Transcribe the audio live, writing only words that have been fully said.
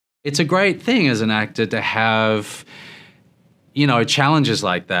It's a great thing as an actor to have, you know, challenges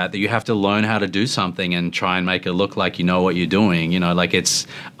like that you have to learn how to do something and try and make it look like you know what you're doing. You know, like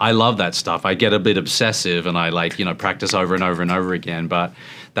I love that stuff. I get a bit obsessive and I like, you know, practice over and over and over again. But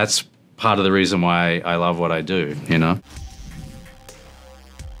that's part of the reason why I love what I do, you know?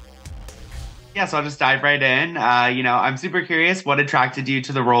 Yeah, so I'll just dive right in. You know, I'm super curious what attracted you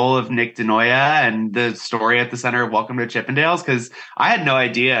to the role of Nick DeNoia and the story at the center of Welcome to Chippendales, because I had no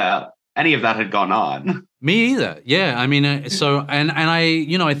idea any of that had gone on. Me either. Yeah. I mean, and I,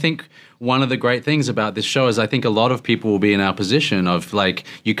 you know, I think one of the great things about this show is I think a lot of people will be in our position of like,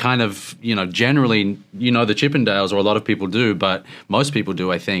 you kind of, you know, generally, you know, the Chippendales, or a lot of people do, but most people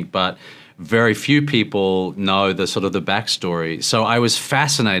do, I think, but very few people know the sort of the backstory. So I was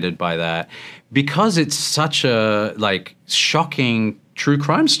fascinated by that because it's such a like shocking true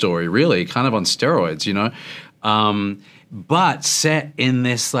crime story, really, kind of on steroids, you know, but set in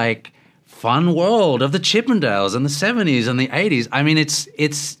this like fun world of the Chippendales and the 70s and the 80s. I mean,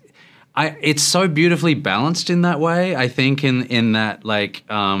 it's so beautifully balanced in that way. I think in that like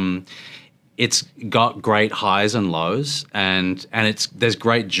it's got great highs and lows, and there's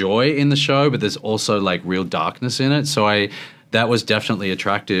great joy in the show, but there's also like real darkness in it. So that was definitely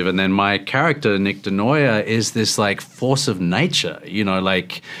attractive. And then my character, Nick DeNoia, is this like force of nature, you know,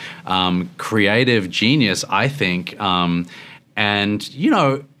 like creative genius, I think. And, you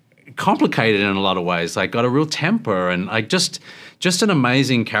know, complicated in a lot of ways, like got a real temper and like just an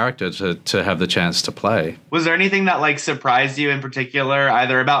amazing character to have the chance to play. Was there anything that like surprised you in particular,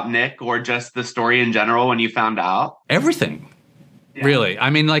 either about Nick or just the story in general when you found out? Everything. Yeah. Really. I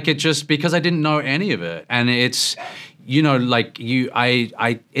mean, like it just because I didn't know any of it. And it's, you know, like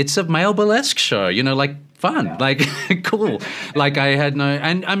it's a male burlesque show, you know, like fun, like cool. Like I had no,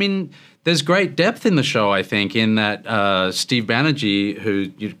 and I mean, there's great depth in the show, I think, in that Steve Banerjee, who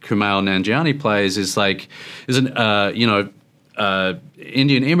Kumail Nanjiani plays, is an you know,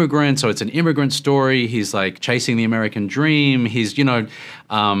 Indian immigrant, so it's an immigrant story. He's like chasing the American dream. He's, you know,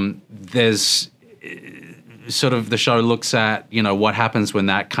 there's sort of the show looks at, you know, what happens when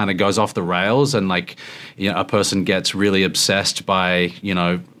that kind of goes off the rails and like, you know, a person gets really obsessed by, you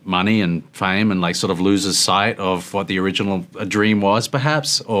know, money and fame and like sort of loses sight of what the original dream was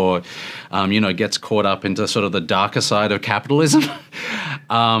perhaps, or, you know, gets caught up into sort of the darker side of capitalism.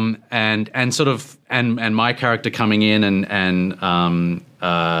 And sort of, and my character coming in and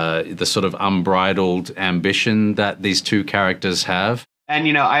the sort of unbridled ambition that these two characters have. And,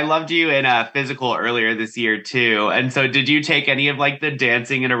 you know, I loved you in Physical earlier this year, too. And so did you take any of like the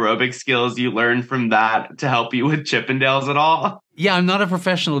dancing and aerobic skills you learned from that to help you with Chippendales at all? Yeah, I'm not a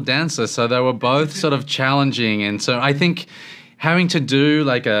professional dancer, so they were both sort of challenging. And so I think having to do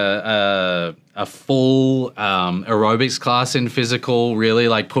like a full aerobics class in Physical really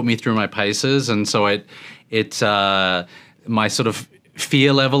like put me through my paces. And so my sort of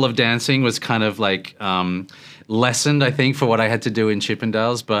fear level of dancing was kind of like lessened, I think, for what I had to do in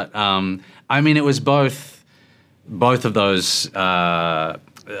Chippendales. But I mean, it was both of those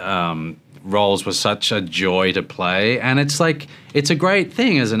roles were such a joy to play, and it's like it's a great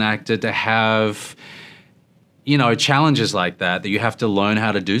thing as an actor to have, you know, challenges like that you have to learn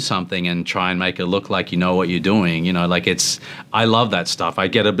how to do something and try and make it look like you know what you're doing. You know, like I love that stuff. I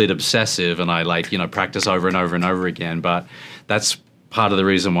get a bit obsessive and I like, you know, practice over and over and over again. But that's part of the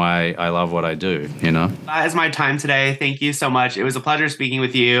reason why I love what I do, you know? That is my time today. Thank you so much. It was a pleasure speaking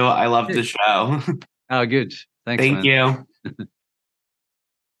with you. I loved the show. Oh, good. Thanks, Thank man. you.